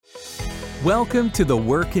Welcome to the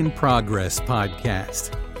Work in Progress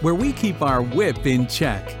podcast, where we keep our whip in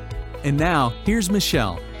check. And now, here's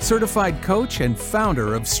Michelle, certified coach and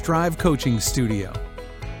founder of Strive Coaching Studio.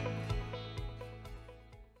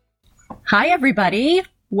 Hi, everybody.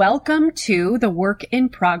 Welcome to the Work in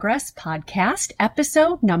Progress podcast,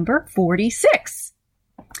 episode number 46.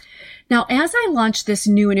 Now, as I launch this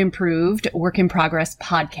new and improved Work in Progress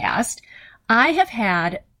podcast, I have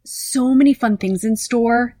had so many fun things in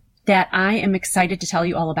store that I am excited to tell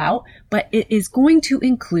you all about, but it is going to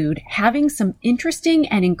include having some interesting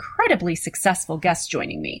and incredibly successful guests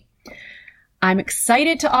joining me. I'm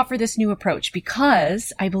excited to offer this new approach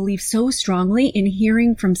because I believe so strongly in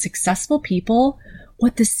hearing from successful people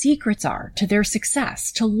what the secrets are to their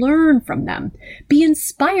success, to learn from them, be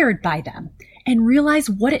inspired by them, and realize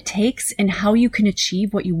what it takes and how you can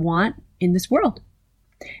achieve what you want in this world.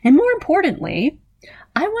 And more importantly,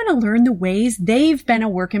 I want to learn the ways they've been a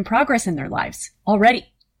work in progress in their lives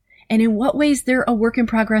already, and in what ways they're a work in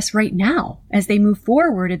progress right now as they move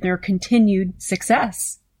forward in their continued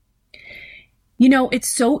success. You know, it's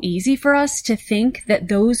so easy for us to think that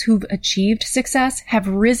those who've achieved success have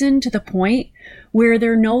risen to the point where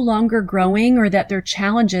they're no longer growing or that their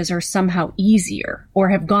challenges are somehow easier or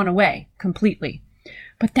have gone away completely.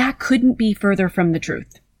 But that couldn't be further from the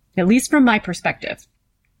truth, at least from my perspective.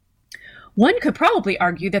 One could probably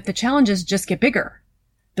argue that the challenges just get bigger.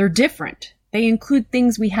 They're different. They include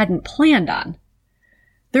things we hadn't planned on.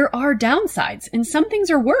 There are downsides, and some things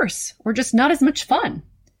are worse or just not as much fun.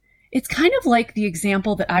 It's kind of like the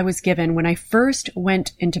example that I was given when I first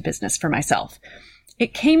went into business for myself.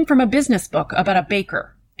 It came from a business book about a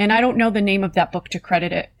baker, and I don't know the name of that book to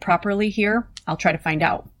credit it properly here. I'll try to find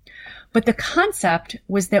out. But the concept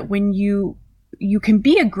was that when you can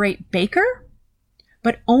be a great baker,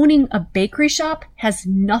 but owning a bakery shop has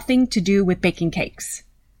nothing to do with baking cakes.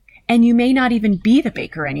 And you may not even be the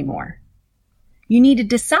baker anymore. You need to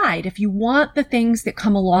decide if you want the things that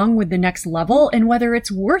come along with the next level and whether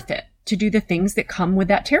it's worth it to do the things that come with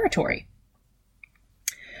that territory.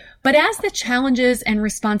 But as the challenges and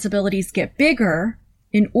responsibilities get bigger,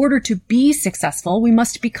 in order to be successful, we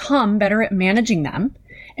must become better at managing them.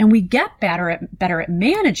 And we get better at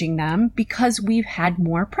managing them because we've had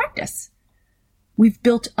more practice. We've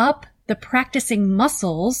built up the practicing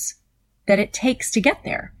muscles that it takes to get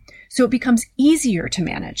there. So it becomes easier to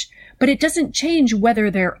manage, but it doesn't change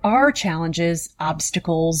whether there are challenges,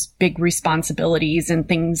 obstacles, big responsibilities, and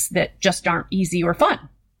things that just aren't easy or fun.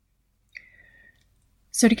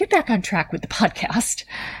 So to get back on track with the podcast,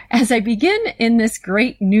 as I begin in this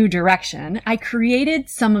great new direction, I created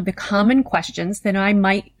some of the common questions that I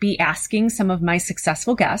might be asking some of my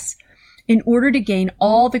successful guests in order to gain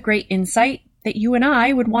all the great insight that you and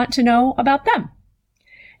I would want to know about them.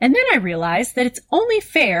 And then I realized that it's only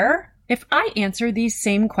fair if I answer these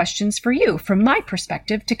same questions for you from my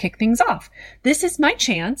perspective to kick things off. This is my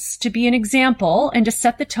chance to be an example and to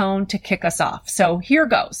set the tone to kick us off. So here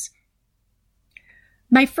goes.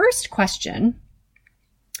 My first question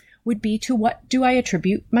would be, to what do I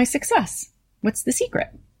attribute my success? What's the secret?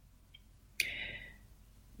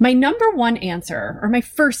 My number one answer, or my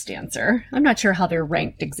first answer, I'm not sure how they're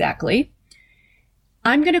ranked exactly,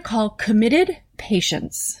 I'm going to call committed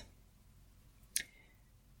patience.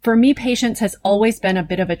 For me, patience has always been a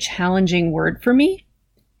bit of a challenging word for me,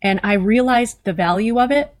 and I realized the value of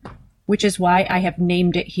it, which is why I have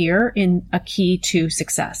named it here in a key to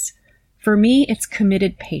success. For me, it's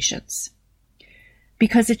committed patience.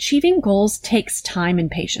 Because achieving goals takes time and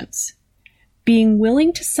patience. Being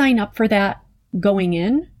willing to sign up for that going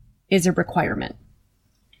in is a requirement.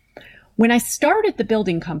 When I started the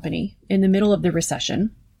building company in the middle of the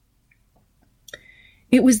recession,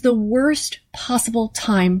 it was the worst possible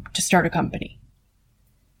time to start a company.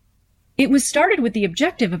 It was started with the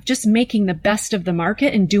objective of just making the best of the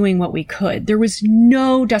market and doing what we could. There was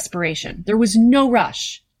no desperation. There was no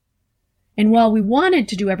rush. And while we wanted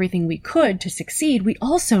to do everything we could to succeed, we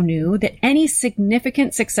also knew that any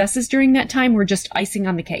significant successes during that time were just icing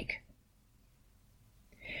on the cake.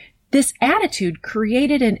 This attitude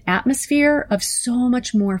created an atmosphere of so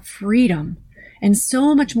much more freedom and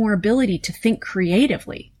so much more ability to think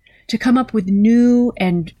creatively, to come up with new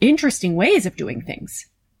and interesting ways of doing things.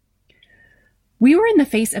 We were in the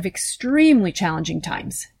face of extremely challenging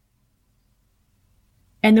times.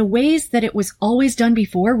 And the ways that it was always done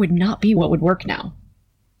before would not be what would work now.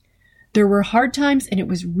 There were hard times and it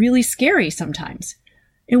was really scary sometimes.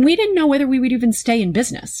 And we didn't know whether we would even stay in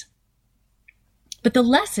business. But the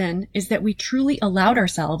lesson is that we truly allowed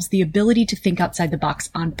ourselves the ability to think outside the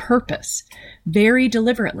box on purpose, very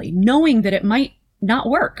deliberately, knowing that it might not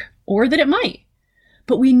work or that it might.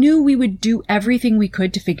 but we knew we would do everything we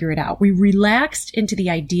could to figure it out. We relaxed into the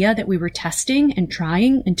idea that we were testing and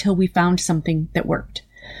trying until we found something that worked.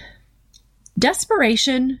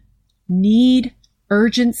 Desperation, need,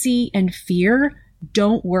 urgency, and fear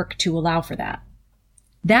don't work to allow for that.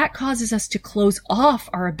 That causes us to close off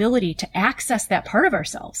our ability to access that part of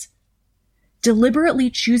ourselves.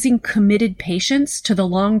 Deliberately choosing committed patience to the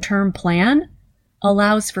long-term plan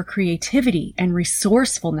allows for creativity and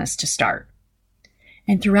resourcefulness to start.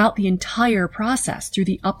 And throughout the entire process, through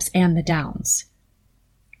the ups and the downs.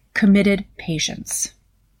 Committed patience.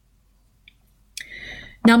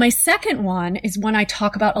 Now, my second one is one I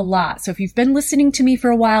talk about a lot. So if you've been listening to me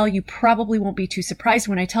for a while, you probably won't be too surprised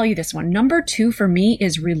when I tell you this one. Number 2 for me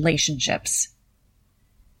is relationships.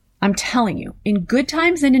 I'm telling you, in good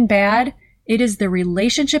times and in bad, it is the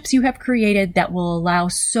relationships you have created that will allow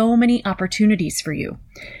so many opportunities for you.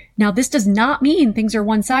 Now, this does not mean things are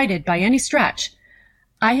one-sided by any stretch.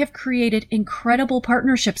 I have created incredible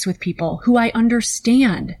partnerships with people who I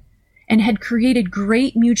understand and had created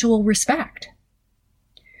great mutual respect.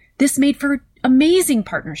 This made for amazing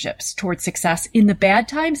partnerships towards success in the bad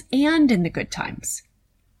times and in the good times.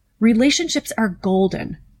 Relationships are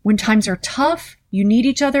golden. When times are tough, you need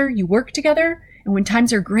each other, you work together, and when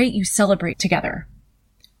times are great, you celebrate together.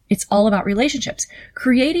 It's all about relationships.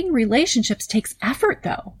 Creating relationships takes effort,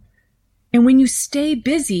 though. And when you stay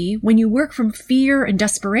busy, when you work from fear and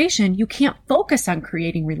desperation, you can't focus on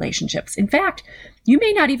creating relationships. In fact, you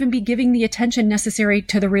may not even be giving the attention necessary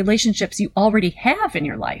to the relationships you already have in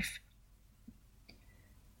your life.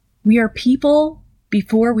 We are people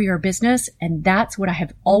before we are business, and that's what I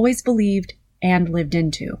have always believed and lived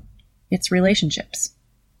into. It's relationships.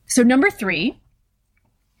 So number 3,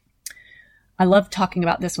 I love talking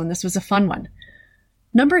about this one. This was a fun one.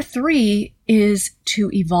 Number 3 is to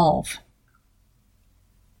evolve.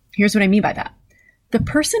 Here's what I mean by that. The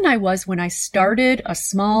person I was when I started a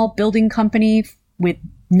small building company with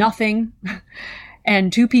nothing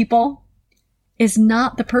and 2 people is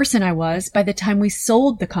not the person I was by the time we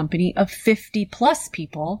sold the company of 50 plus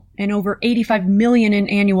people and over 85 million in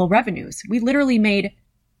annual revenues. We literally made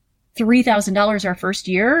 $3,000 our first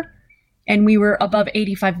year, and we were above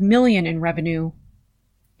 85 million in revenue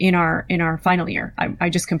in our final year. I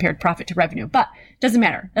just compared profit to revenue, but it doesn't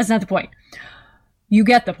matter. That's not the point. You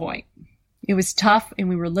get the point. It was tough and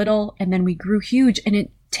we were little, and then we grew huge, and it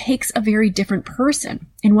takes a very different person.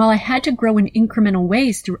 And while I had to grow in incremental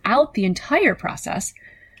ways throughout the entire process,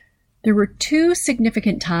 there were 2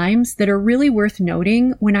 significant times that are really worth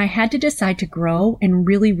noting when I had to decide to grow and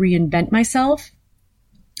really reinvent myself,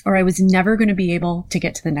 or I was never going to be able to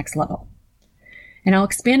get to the next level. And I'll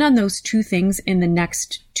expand on those 2 things in the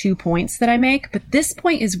next 2 points that I make, but this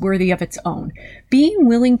point is worthy of its own. Being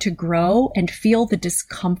willing to grow and feel the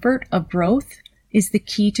discomfort of growth is the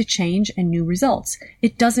key to change and new results.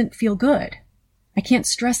 It doesn't feel good. I can't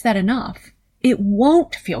stress that enough. It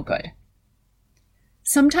won't feel good.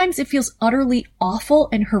 Sometimes it feels utterly awful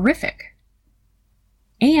and horrific.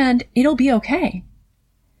 And it'll be okay.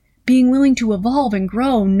 Being willing to evolve and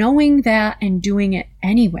grow, knowing that and doing it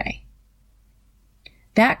anyway.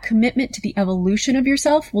 That commitment to the evolution of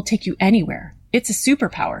yourself will take you anywhere. It's a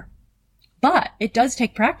superpower. But it does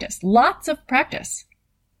take practice, lots of practice.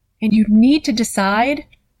 And you need to decide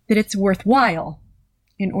that it's worthwhile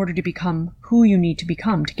in order to become who you need to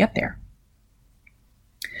become to get there.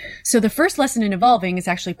 So the first lesson in evolving is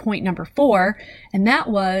actually point number 4, and that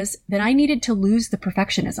was that I needed to lose the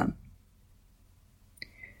perfectionism.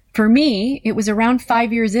 For me, it was around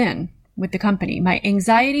 5 years in with the company. My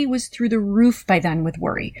anxiety was through the roof by then with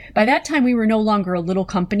worry. By that time, we were no longer a little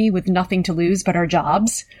company with nothing to lose but our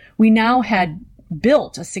jobs. We now had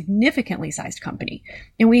built a significantly sized company,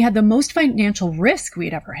 and we had the most financial risk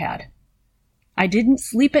we'd ever had. I didn't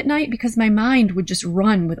sleep at night because my mind would just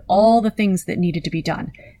run with all the things that needed to be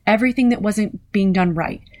done, everything that wasn't being done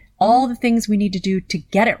right, all the things we need to do to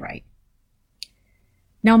get it right.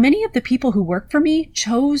 Now, many of the people who work for me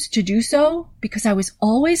chose to do so because I was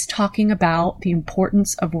always talking about the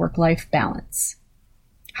importance of work-life balance.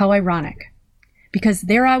 How ironic, because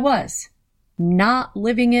there I was, not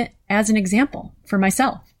living it as an example for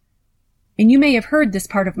myself. And you may have heard this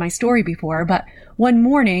part of my story before, but one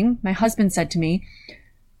morning, my husband said to me,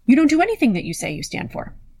 "You don't do anything that you say you stand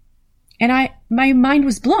for." And my mind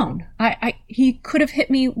was blown. He could have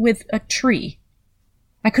hit me with a tree.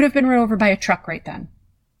 I could have been run over by a truck right then.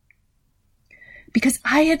 Because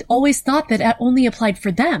I had always thought that only applied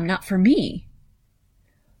for them, not for me.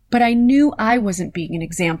 But I knew I wasn't being an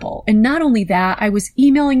example. And not only that, I was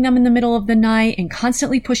emailing them in the middle of the night and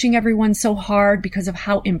constantly pushing everyone so hard because of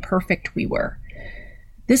how imperfect we were.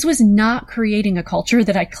 This was not creating a culture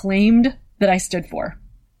that I claimed that I stood for.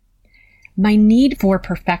 My need for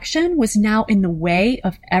perfection was now in the way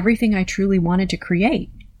of everything I truly wanted to create.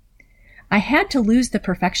 I had to lose the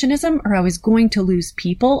perfectionism or I was going to lose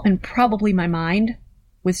people and probably my mind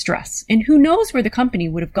with stress. And who knows where the company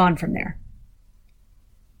would have gone from there.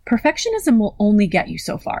 Perfectionism will only get you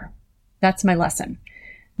so far. That's my lesson.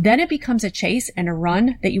 Then it becomes a chase and a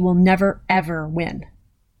run that you will never, ever win.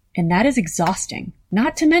 And that is exhausting.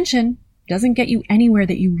 Not to mention, doesn't get you anywhere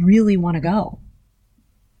that you really want to go.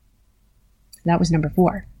 That was number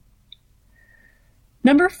 4.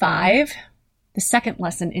 Number 5, the second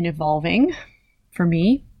lesson in evolving for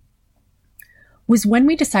me, was when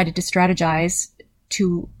we decided to strategize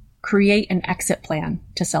to create an exit plan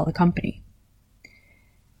to sell the company.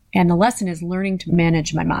 And the lesson is learning to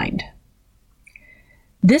manage my mind.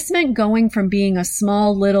 This meant going from being a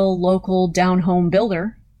small, little, local, down-home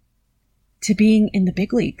builder to being in the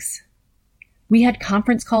big leagues. We had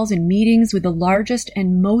conference calls and meetings with the largest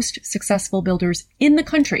and most successful builders in the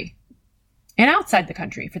country, and outside the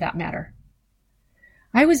country for that matter.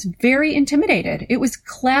 I was very intimidated. It was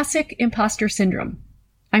classic imposter syndrome.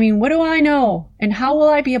 I mean, what do I know? And how will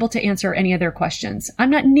I be able to answer any of their questions? I'm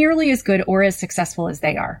not nearly as good or as successful as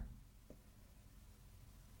they are.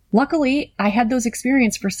 Luckily, I had those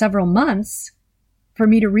experiences for several months for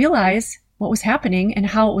me to realize what was happening and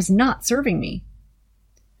how it was not serving me.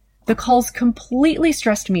 The calls completely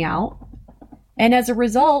stressed me out. And as a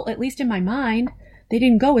result, at least in my mind, they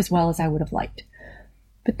didn't go as well as I would have liked.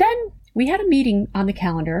 But then we had a meeting on the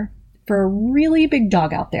calendar for a really big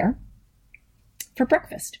dog out there for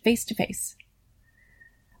breakfast, face to face.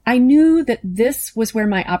 I knew that this was where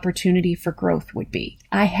my opportunity for growth would be.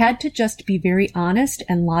 I had to just be very honest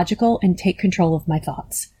and logical and take control of my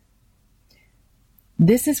thoughts.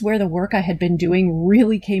 This is where the work I had been doing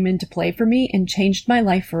really came into play for me and changed my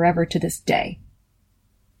life forever to this day.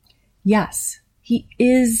 Yes, he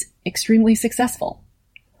is extremely successful.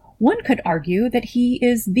 One could argue that he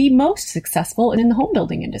is the most successful in the home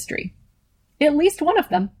building industry. At least one of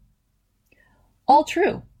them. All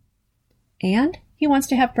true. And he wants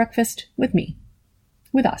to have breakfast with me,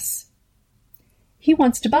 with us. He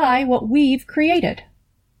wants to buy what we've created.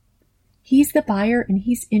 He's the buyer and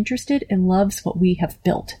he's interested and loves what we have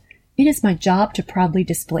built. It is my job to proudly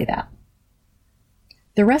display that.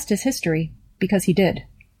 The rest is history because he did.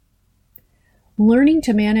 Learning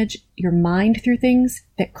to manage your mind through things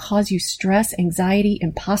that cause you stress, anxiety,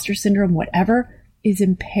 imposter syndrome, whatever, is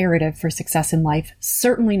imperative for success in life,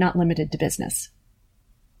 certainly not limited to business.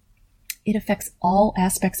 It affects all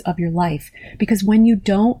aspects of your life because when you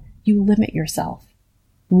don't, you limit yourself,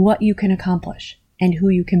 what you can accomplish, and who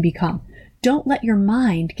you can become. Don't let your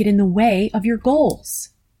mind get in the way of your goals.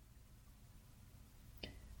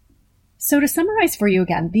 So to summarize for you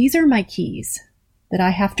again, these are my keys that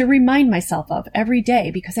I have to remind myself of every day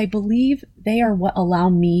because I believe they are what allow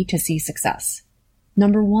me to see success.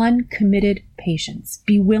 Number 1, committed patience.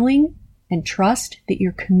 Be willing and trust that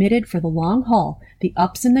you're committed for the long haul, the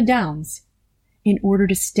ups and the downs, in order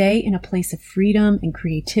to stay in a place of freedom and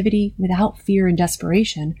creativity without fear and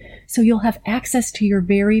desperation, so you'll have access to your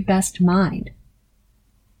very best mind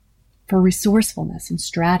for resourcefulness and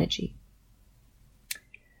strategy.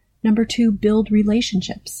 Number 2, build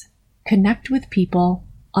relationships. Connect with people,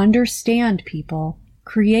 understand people,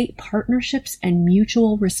 create partnerships and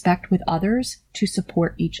mutual respect with others to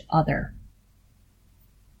support each other.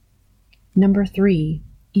 Number 3,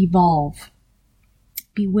 evolve.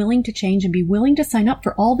 Be willing to change and be willing to sign up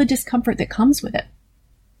for all the discomfort that comes with it.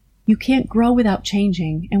 You can't grow without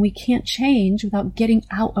changing, and we can't change without getting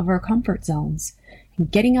out of our comfort zones.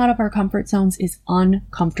 And getting out of our comfort zones is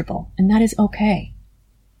uncomfortable, and that is okay.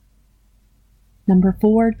 Number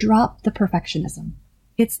 4, drop the perfectionism.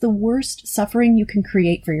 It's the worst suffering you can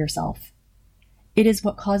create for yourself. It is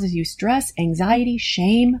what causes you stress, anxiety,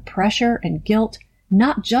 shame, pressure, and guilt,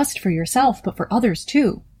 not just for yourself, but for others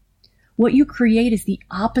too. What you create is the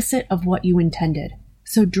opposite of what you intended.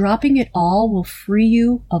 So dropping it all will free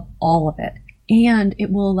you of all of it, and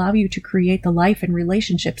it will allow you to create the life and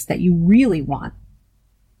relationships that you really want.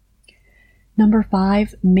 Number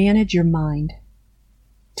 5, manage your mind.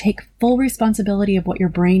 Take full responsibility of what your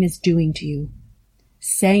brain is doing to you,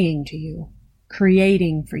 saying to you,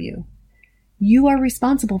 creating for you. You are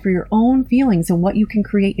responsible for your own feelings and what you can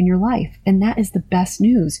create in your life, and that is the best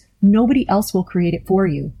news. Nobody else will create it for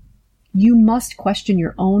you. You must question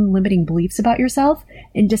your own limiting beliefs about yourself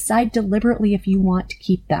and decide deliberately if you want to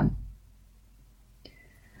keep them.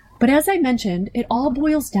 But as I mentioned, it all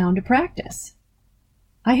boils down to practice.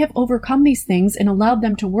 I have overcome these things and allowed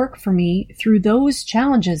them to work for me through those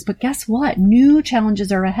challenges. But guess what? New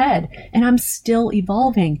challenges are ahead, and I'm still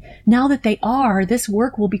evolving. Now that they are, this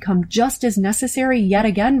work will become just as necessary yet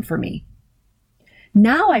again for me.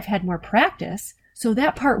 Now I've had more practice, so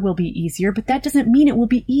that part will be easier, but that doesn't mean it will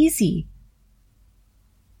be easy.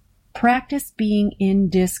 Practice being in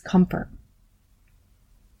discomfort.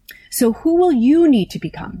 So who will you need to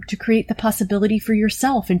become to create the possibility for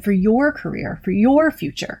yourself and for your career, for your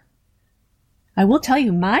future? I will tell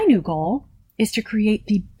you, my new goal is to create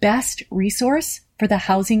the best resource for the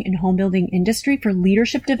housing and home building industry for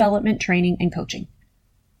leadership development, training, and coaching.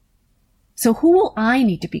 So who will I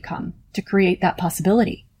need to become to create that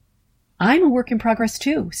possibility? I'm a work in progress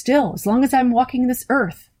too, still, as long as I'm walking this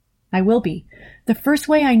earth. I will be. The first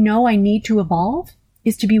way I know I need to evolve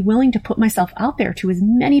is to be willing to put myself out there to as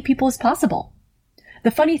many people as possible. The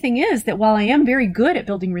funny thing is that while I am very good at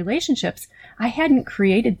building relationships, I hadn't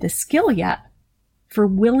created the skill yet for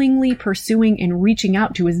willingly pursuing and reaching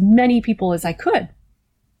out to as many people as I could.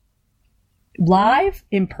 Live,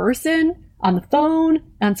 in person, on the phone,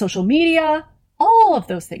 on social media, all of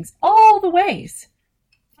those things, all the ways.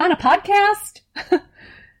 On a podcast.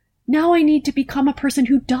 Now I need to become a person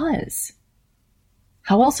who does.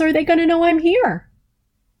 How else are they going to know I'm here?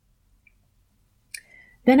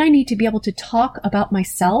 Then I need to be able to talk about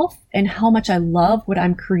myself and how much I love what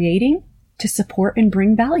I'm creating to support and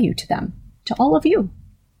bring value to them, to all of you.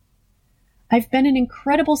 I've been an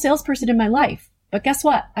incredible salesperson in my life, but guess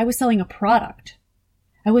what? I was selling a product.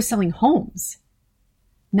 I was selling homes.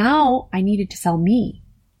 Now I needed to sell me.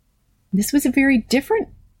 This was a very different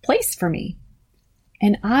place for me.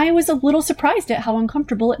 And I was a little surprised at how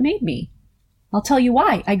uncomfortable it made me. I'll tell you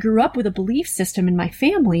why. I grew up with a belief system in my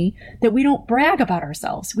family that we don't brag about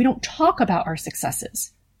ourselves. We don't talk about our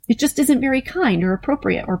successes. It just isn't very kind or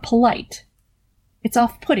appropriate or polite. It's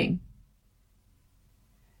off-putting.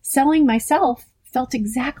 Selling myself felt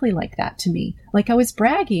exactly like that to me, like I was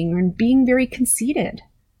bragging or being very conceited.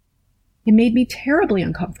 It made me terribly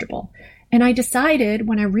uncomfortable. And I decided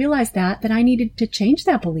when I realized that I needed to change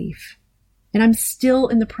that belief. And I'm still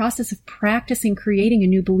in the process of practicing creating a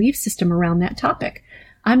new belief system around that topic.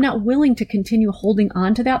 I'm not willing to continue holding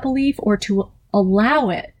on to that belief or to allow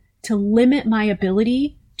it to limit my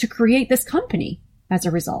ability to create this company as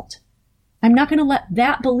a result. I'm not going to let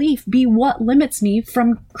that belief be what limits me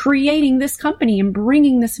from creating this company and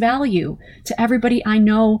bringing this value to everybody I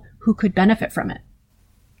know who could benefit from it.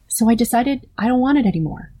 So I decided I don't want it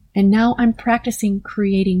anymore. And now I'm practicing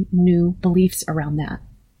creating new beliefs around that.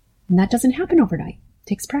 And that doesn't happen overnight. It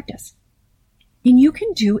takes practice. And you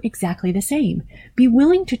can do exactly the same. Be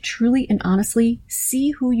willing to truly and honestly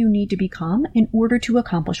see who you need to become in order to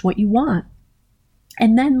accomplish what you want.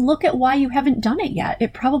 And then look at why you haven't done it yet.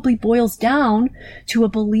 It probably boils down to a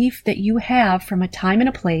belief that you have from a time and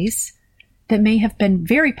a place that may have been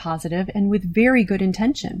very positive and with very good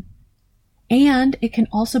intention. And it can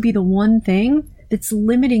also be the one thing that's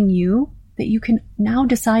limiting you that you can now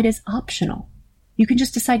decide is optional. You can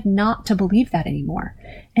just decide not to believe that anymore.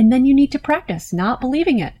 And then you need to practice not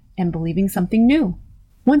believing it and believing something new.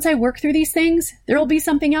 Once I work through these things, there will be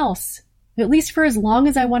something else, at least for as long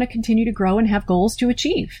as I want to continue to grow and have goals to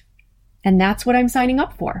achieve. And that's what I'm signing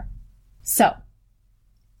up for. So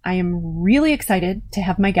I am really excited to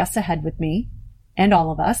have my guests ahead with me and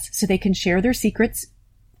all of us so they can share their secrets,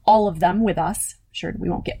 all of them with us. Sure, we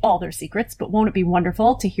won't get all their secrets, but won't it be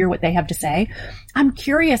wonderful to hear what they have to say? I'm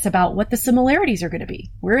curious about what the similarities are going to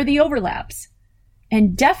be. Where are the overlaps?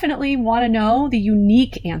 And definitely want to know the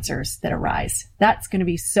unique answers that arise. That's going to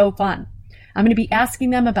be so fun. I'm going to be asking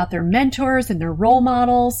them about their mentors and their role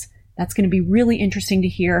models. That's going to be really interesting to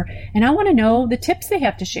hear. And I want to know the tips they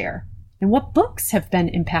have to share and what books have been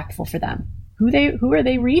impactful for them. Who are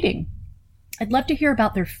they reading? I'd love to hear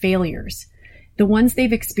about their failures, the ones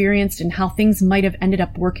they've experienced and how things might have ended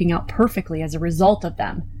up working out perfectly as a result of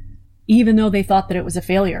them, even though they thought that it was a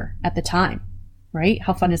failure at the time, right?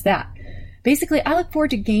 How fun is that? Basically, I look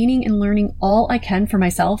forward to gaining and learning all I can for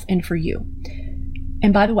myself and for you.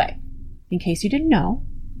 And by the way, in case you didn't know,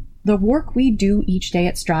 the work we do each day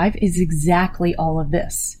at Strive is exactly all of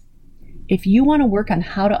this. If you want to work on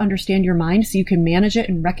how to understand your mind so you can manage it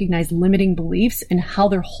and recognize limiting beliefs and how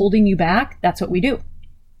they're holding you back, that's what we do.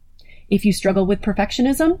 If you struggle with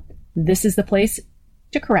perfectionism, this is the place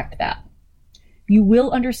to correct that. You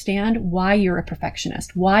will understand why you're a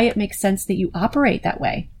perfectionist, why it makes sense that you operate that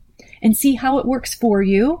way, and see how it works for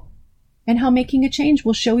you and how making a change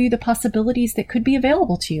will show you the possibilities that could be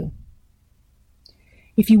available to you.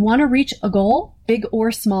 If you want to reach a goal, big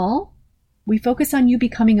or small, We focus on you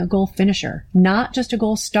becoming a goal finisher, not just a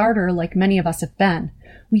goal starter like many of us have been.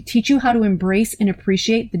 We teach you how to embrace and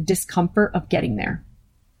appreciate the discomfort of getting there.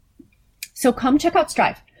 So come check out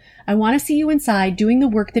Strive. I want to see you inside doing the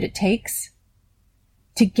work that it takes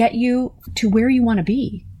to get you to where you want to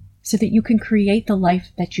be so that you can create the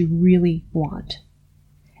life that you really want.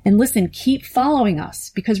 And listen, keep following us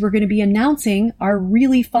because we're going to be announcing our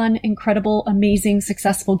really fun, incredible, amazing,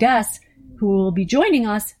 successful guests who will be joining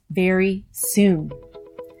us very soon.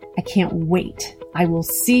 I can't wait. I will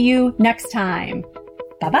see you next time.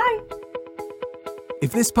 Bye-bye.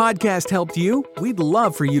 If this podcast helped you, we'd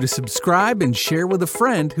love for you to subscribe and share with a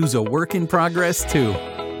friend who's a work in progress too.